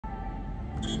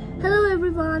Hello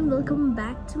everyone, welcome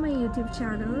back to my YouTube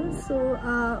channel. So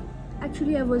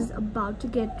actually I was about to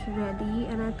get ready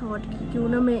and I thought कि क्यों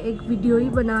ना मैं एक video ही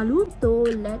बना लूँ. So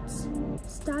let's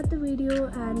start the video.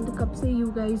 And कब से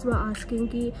you guys were asking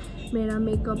कि मेरा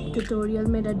makeup tutorial,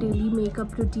 मेरा daily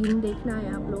makeup routine देखना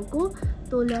है आप लोगों को.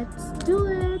 So let's do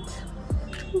it.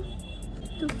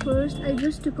 So first I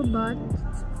just took a bath.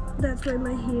 That's why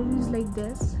my hair is like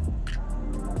this.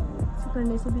 So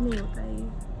करने से भी नहीं होता है.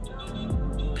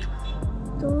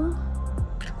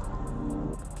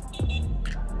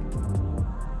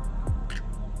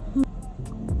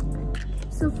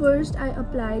 So first I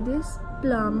apply this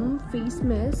plum face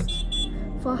mist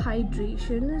for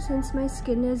hydration since my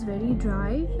skin is very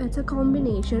dry. It's a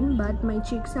combination, but my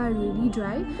cheeks are really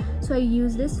dry, so I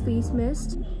use this face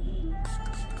mist.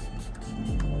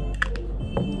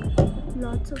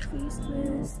 Lots of face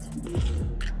mist. Let's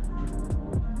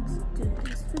do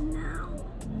this for now.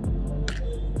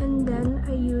 And then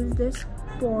I use this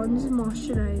Pond's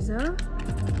moisturizer.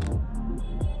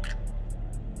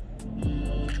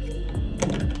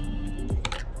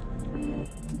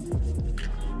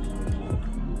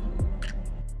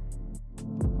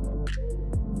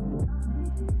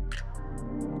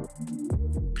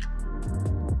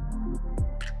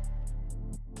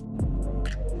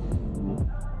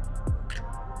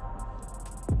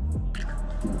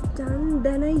 Done.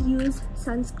 Then I use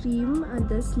sunscreen,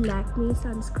 this Lakme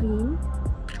sunscreen,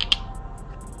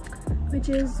 which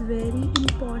is very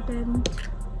important.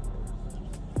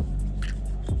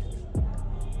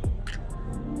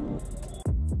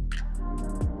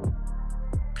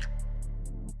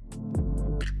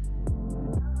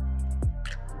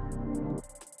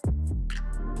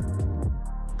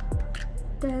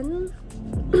 Then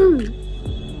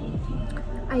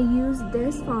I use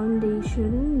this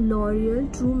foundation, L'Oreal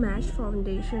True Match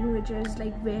foundation, which is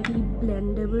like very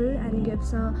blendable and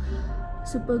gives a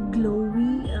super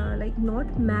glowy, like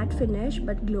not matte finish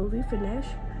but glowy finish,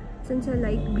 since I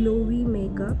like glowy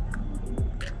makeup.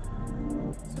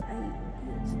 So I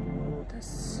use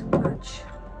this much,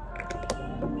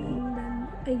 and then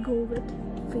I go with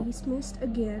face mist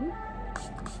again.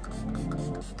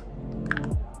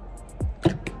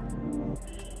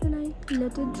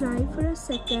 Let it dry for a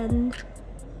second.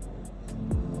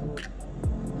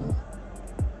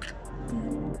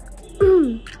 Then I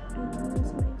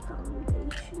use my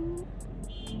foundation.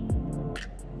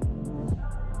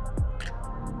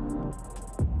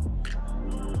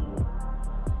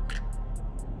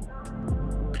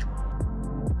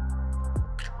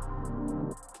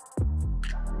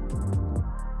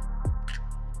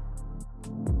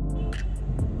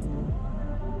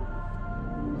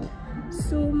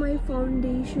 So my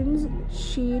foundation's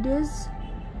shade is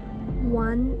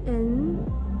 1 in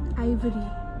Ivory.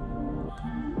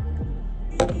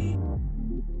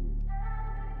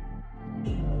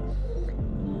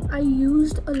 I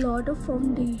used a lot of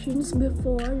foundations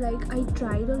before, like I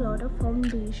tried a lot of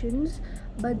foundations,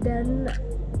 but then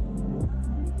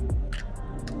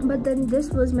this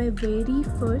was my very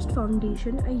first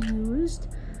foundation I used.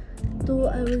 So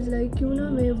I was like, क्यों ना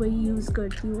मैं वही use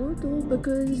करती हूँ. तो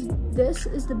because this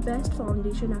is the best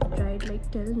foundation I've tried like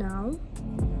till now.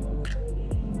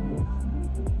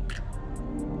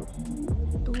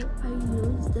 So I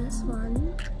use this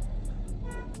one.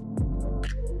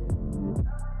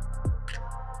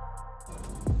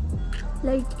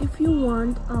 Like if you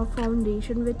want a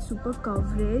foundation with super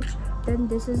coverage, then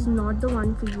this is not the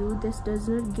one for you. This does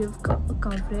not give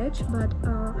coverage, but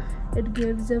it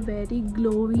gives a very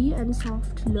glowy and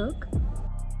soft look.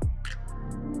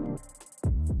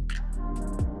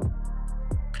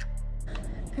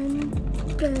 And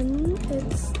then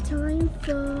it's time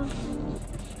for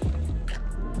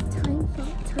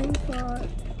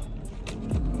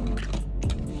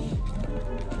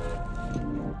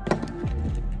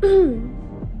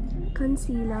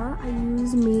concealer. I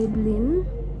use Maybelline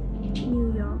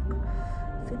New York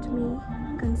Fit Me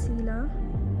concealer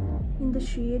in the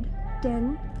shade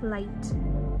 10 Light.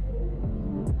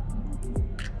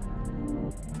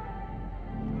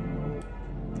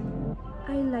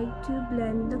 I like to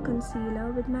blend the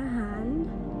concealer with my hand,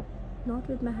 not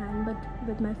with my hand but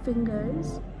with my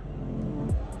fingers.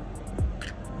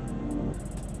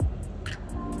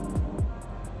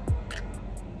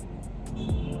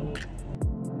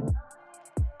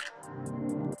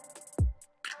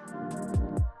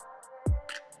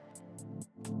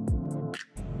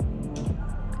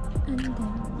 And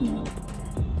then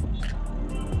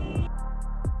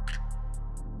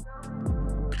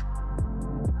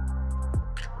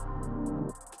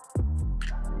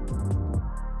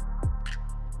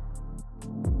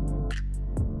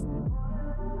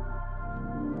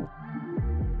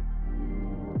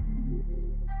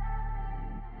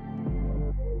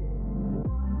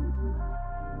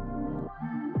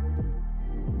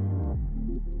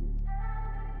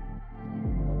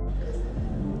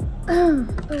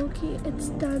Okay, it's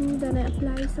done. Then I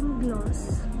apply some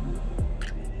gloss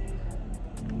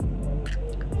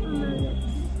on my lips.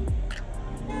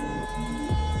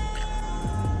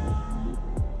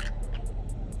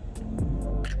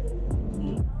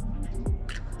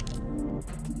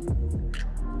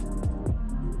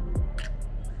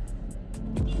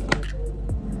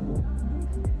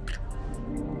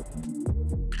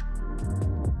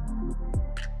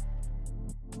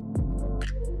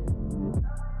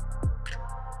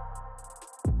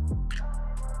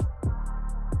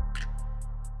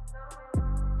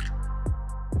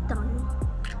 Done.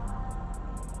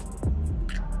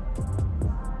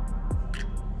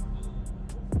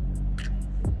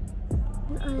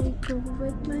 I go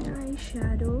with my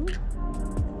eyeshadow.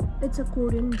 It's a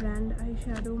Korean brand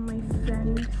eyeshadow. My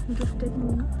friend gifted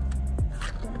me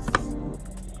this,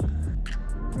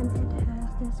 and it has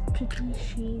these pretty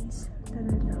shades that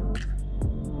I love.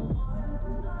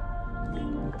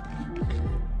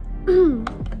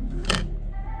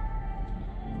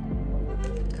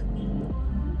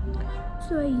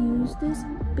 So I use this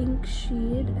pink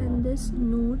shade and this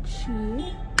nude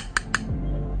shade.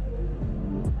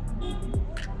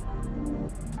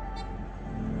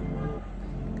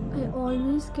 I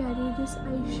always carry this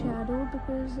eyeshadow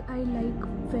because I like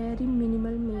very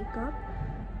minimal makeup.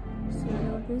 So I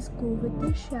always go with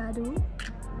the shadow.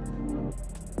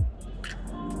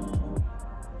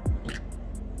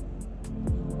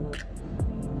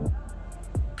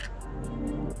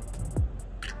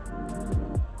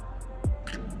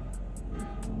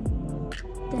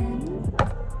 Then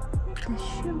the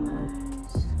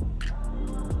shimmers.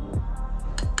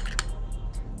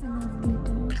 I love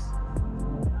glitters.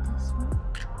 This one.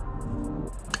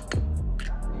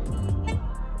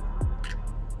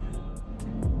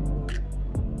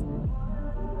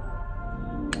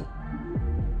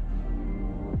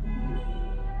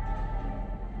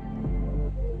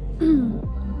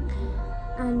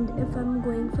 And if I'm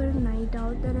going for a night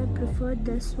out, then I prefer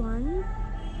this one.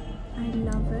 I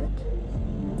love it.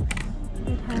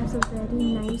 It has a very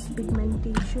nice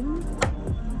pigmentation.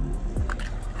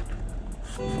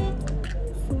 So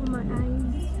my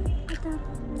eyes.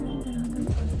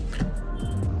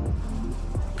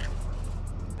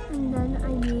 And then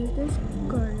I use this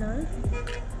curler.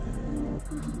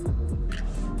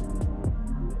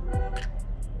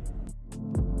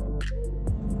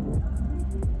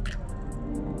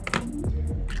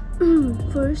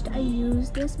 First I use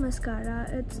this mascara.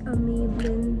 It's a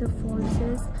Maybelline The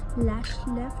Falsies Lash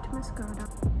Lift mascara.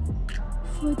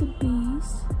 For the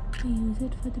base, I use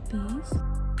it for the base.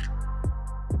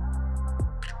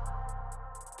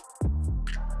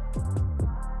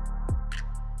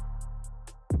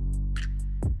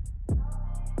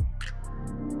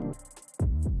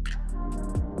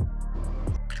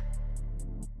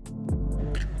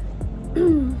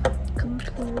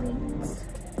 Complete.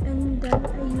 And then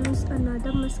I use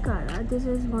another mascara. This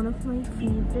is one of my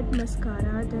favorite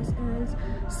mascara. This is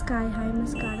Sky High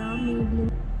mascara, Maybelline.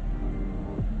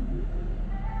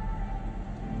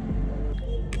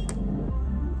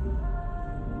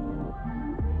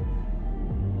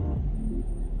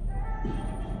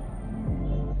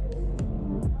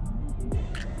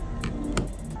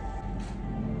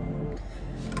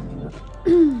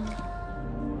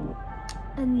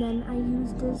 And then I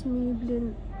use this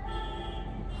Maybelline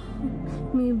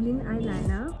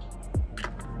eyeliner.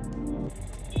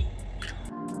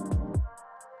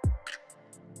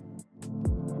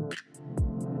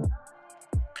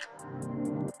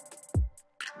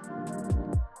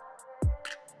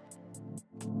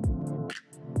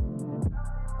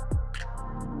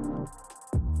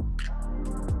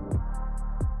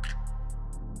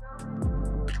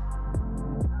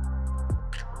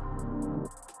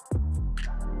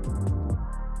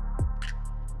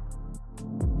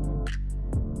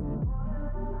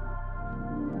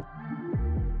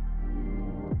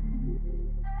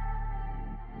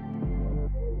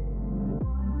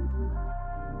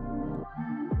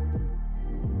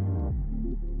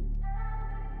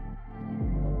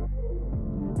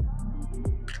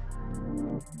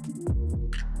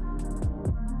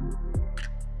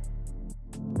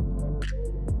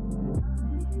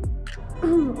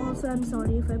 Also, I'm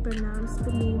sorry if I pronounced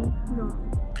the name wrong.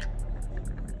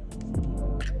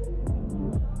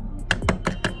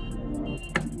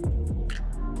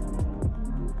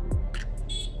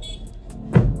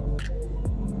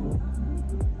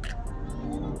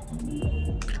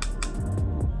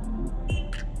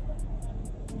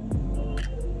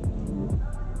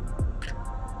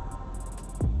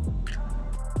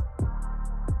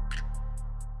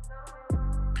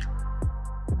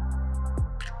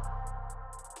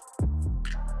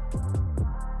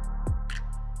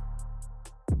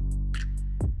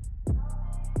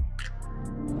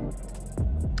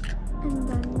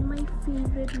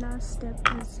 last step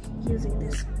is using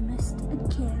this mist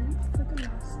again for the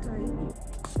last time.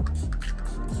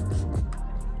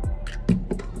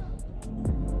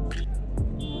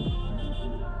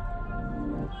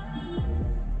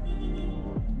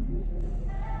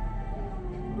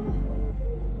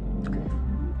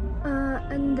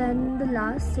 And then the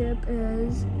last step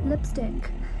is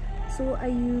lipstick. So I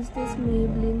use this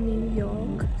Maybelline New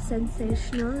York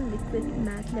Sensational Liquid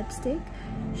Matte Lipstick,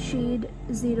 shade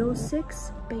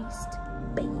 06 Based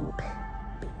Babe.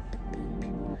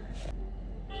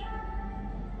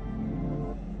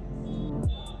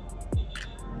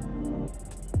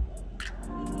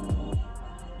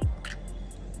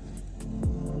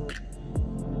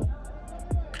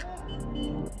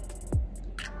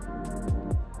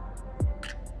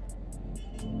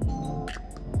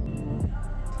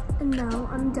 And now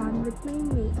I'm done with my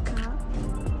makeup.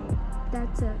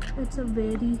 That's it. It's a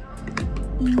very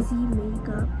easy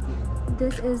makeup.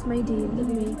 This is my daily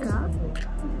makeup.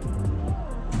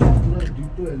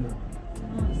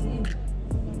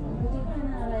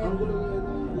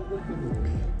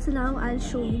 So now I'll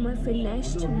show you my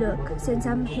finished look since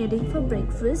I'm heading for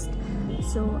breakfast.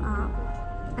 So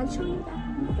I'll show you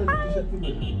that.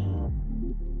 Bye.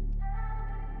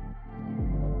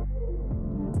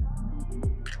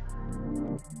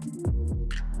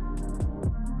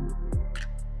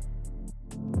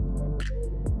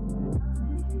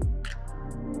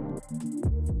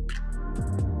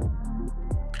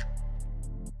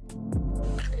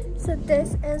 So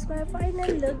this is my final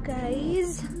look,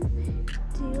 guys.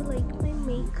 Do you like my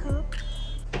makeup?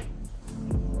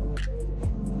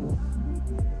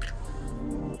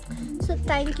 So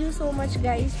thank you so much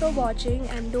guys for watching,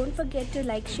 and don't forget to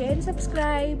like, share and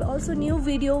subscribe. Also new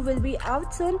video will be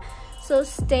out soon, so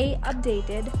stay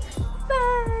updated.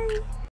 Bye.